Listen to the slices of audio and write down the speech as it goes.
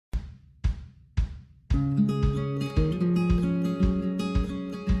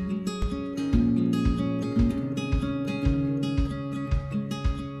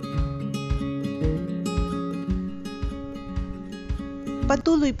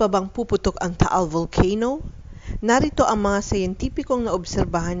Patuloy pa bang puputok ang Taal Volcano? Narito ang mga siyentipikong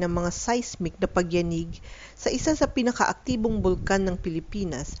naobserbahan ng mga seismic na pagyanig sa isa sa pinakaaktibong bulkan ng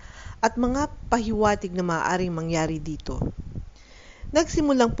Pilipinas at mga pahiwatig na maaaring mangyari dito.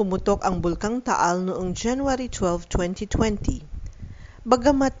 Nagsimulang pumutok ang Bulkang Taal noong January 12, 2020.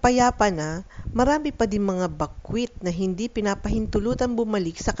 Bagamat payapa na, marami pa din mga bakwit na hindi pinapahintulutan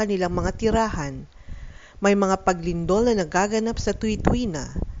bumalik sa kanilang mga tirahan. May mga paglindol na nagaganap sa tuwi-tuwi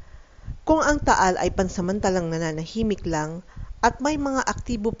na. Kung ang Taal ay pansamantalang nananahimik lang at may mga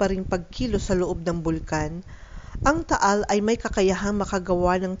aktibo pa ring pagkilos sa loob ng bulkan, ang Taal ay may kakayahang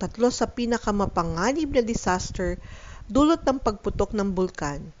makagawa ng tatlo sa pinakamapanganib na disaster dulot ng pagputok ng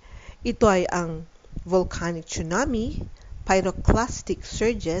bulkan. Ito ay ang volcanic tsunami, pyroclastic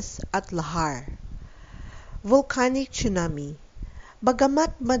surges at lahar. Volcanic tsunami.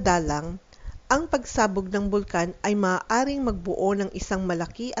 Bagamat madalang, ang pagsabog ng bulkan ay maaaring magbuo ng isang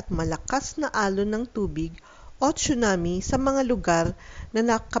malaki at malakas na alon ng tubig o tsunami sa mga lugar na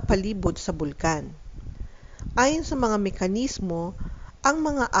nakapalibot sa bulkan. Ayon sa mga mekanismo, ang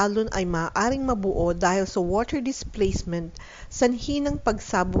mga alon ay maaaring mabuo dahil sa water displacement sanhi ng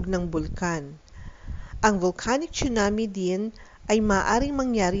pagsabog ng bulkan. Ang volcanic tsunami din ay maaaring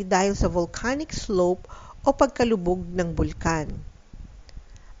mangyari dahil sa volcanic slope o pagkalubog ng bulkan.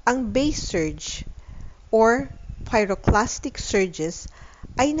 Ang base surge or pyroclastic surges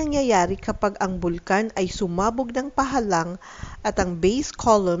ay nangyayari kapag ang bulkan ay sumabog ng pahalang at ang base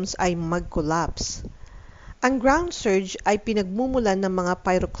columns ay mag-collapse. Ang ground surge ay pinagmumulan ng mga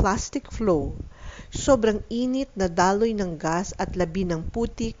pyroclastic flow. Sobrang init na daloy ng gas at labi ng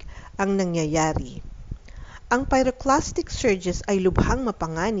putik ang nangyayari. Ang pyroclastic surges ay lubhang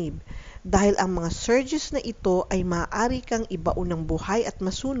mapanganib dahil ang mga surges na ito ay maaari kang ibaon ng buhay at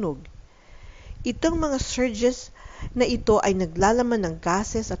masunog. Itong mga surges na ito ay naglalaman ng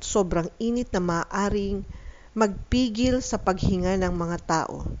gases at sobrang init na maaaring magpigil sa paghinga ng mga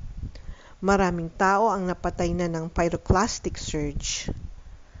tao. Maraming tao ang napatay na ng pyroclastic surge.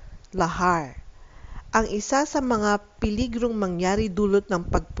 Lahar. Ang isa sa mga peligrong mangyari dulot ng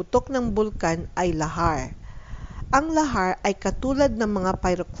pagputok ng bulkan ay lahar. Ang lahar ay katulad ng mga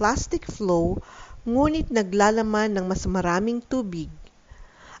pyroclastic flow, ngunit naglalaman ng mas maraming tubig.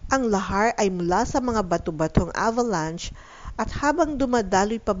 Ang lahar ay mula sa mga bato-batong avalanche at habang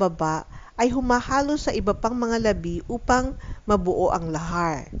dumadaloy pababa ay humahalo sa iba pang mga labi upang mabuo ang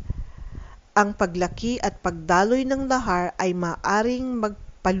lahar. Ang paglaki at pagdaloy ng lahar ay maaring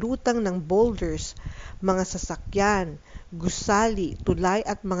magpalutang ng boulders, mga sasakyan, gusali, tulay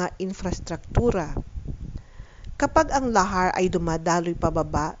at mga infrastruktura. Kapag ang lahar ay dumadaloy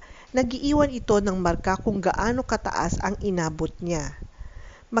pababa, nagiiwan ito ng marka kung gaano kataas ang inabot niya.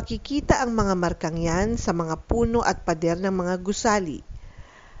 Makikita ang mga markang yan sa mga puno at pader ng mga gusali.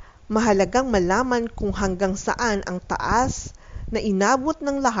 Mahalagang malaman kung hanggang saan ang taas na inabot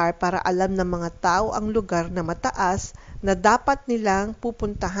ng lahar para alam ng mga tao ang lugar na mataas na dapat nilang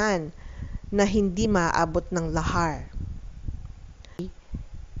pupuntahan na hindi maaabot ng lahar.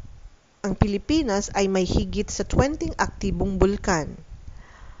 Ang Pilipinas ay may higit sa 20 aktibong bulkan.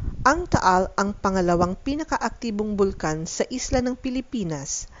 Ang Taal ang pangalawang pinakaaktibong bulkan sa isla ng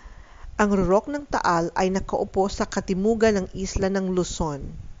Pilipinas. Ang rurok ng Taal ay nakaupo sa katimugan ng isla ng Luzon.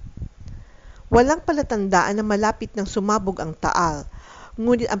 Walang palatandaan na malapit nang sumabog ang Taal,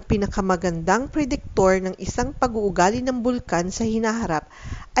 ngunit ang pinakamagandang prediktor ng isang pag-uugali ng bulkan sa hinaharap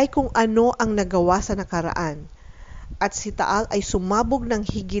ay kung ano ang nagawa sa nakaraan. At si Taal ay sumabog ng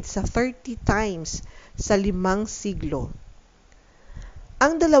higit sa 30 times sa 5 siglo.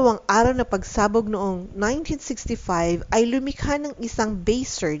 Ang dalawang araw na pagsabog noong 1965 ay lumikha ng isang base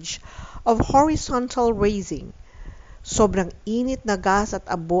surge of horizontal raising. Sobrang init na gas at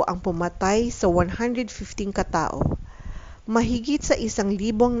abo ang pumatay sa 115 katao. Mahigit sa 1,000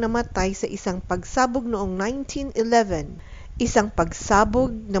 namatay sa isang pagsabog noong 1911. Isang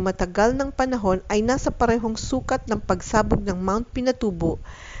pagsabog na matagal ng panahon ay nasa parehong sukat ng pagsabog ng Mount Pinatubo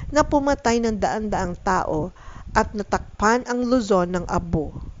na pumatay ng daan-daang tao at natakpan ang Luzon ng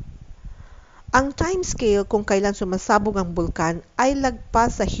abo. Ang timescale kung kailan sumasabog ang bulkan ay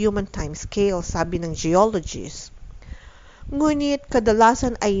lagpas sa human timescale, sabi ng geologists. Ngunit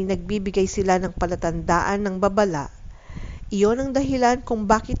kadalasan ay nagbibigay sila ng palatandaan ng babala. Iyon ang dahilan kung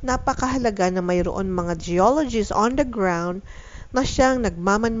bakit napakahalaga na mayroon mga geologists on the ground na siyang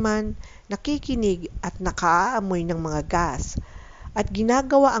nagmamanman, nakikinig at nakaamoy ng mga gas at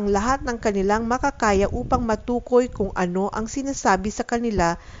ginagawa ang lahat ng kanilang makakaya upang matukoy kung ano ang sinasabi sa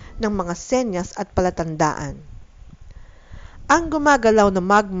kanila ng mga senyas at palatandaan. Ang gumagalaw na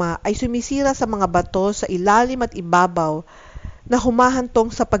magma ay sumisira sa mga bato sa ilalim at ibabaw na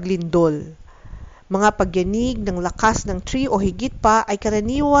humahantong sa paglindol. Mga pagyanig ng lakas ng 3 o higit pa ay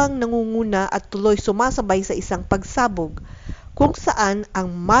karaniwang nangunguna at tuloy sumasabay sa isang pagsabog, kung saan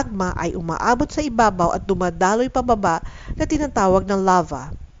ang magma ay umaabot sa ibabaw at dumadaloy pababa na tinatawag na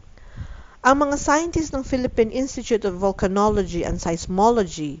lava. Ang mga scientists ng Philippine Institute of Volcanology and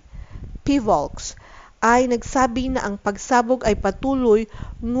Seismology, PVOLCS, ay nagsabi na ang pagsabog ay patuloy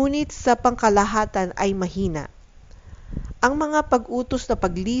ngunit sa pangkalahatan ay mahina. Ang mga pag-utos na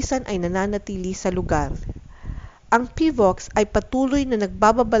paglisan ay nananatili sa lugar. Ang PVOLCS ay patuloy na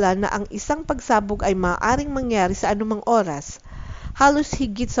nagbababala na ang isang pagsabog ay maaaring mangyari sa anumang oras. Halos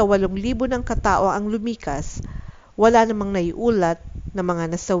higit sa 8,000 ng katao ang lumikas, wala namang naiulat na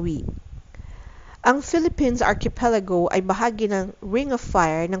mga nasawi. Ang Philippines Archipelago ay bahagi ng Ring of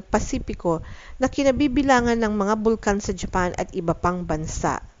Fire ng Pasipiko na kinabibilangan ng mga bulkan sa Japan at iba pang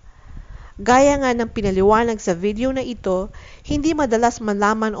bansa. Gaya nga ng pinaliwanag sa video na ito, hindi madalas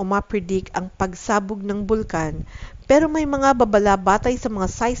malaman o mapredict ang pagsabog ng bulkan, pero may mga babala batay sa mga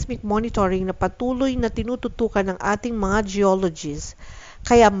seismic monitoring na patuloy na tinututukan ng ating mga geologists.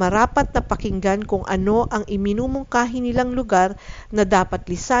 Kaya marapat na pakinggan kung ano ang iminumungkahi nilang lugar na dapat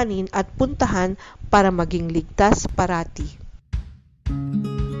lisanin at puntahan para maging ligtas parati.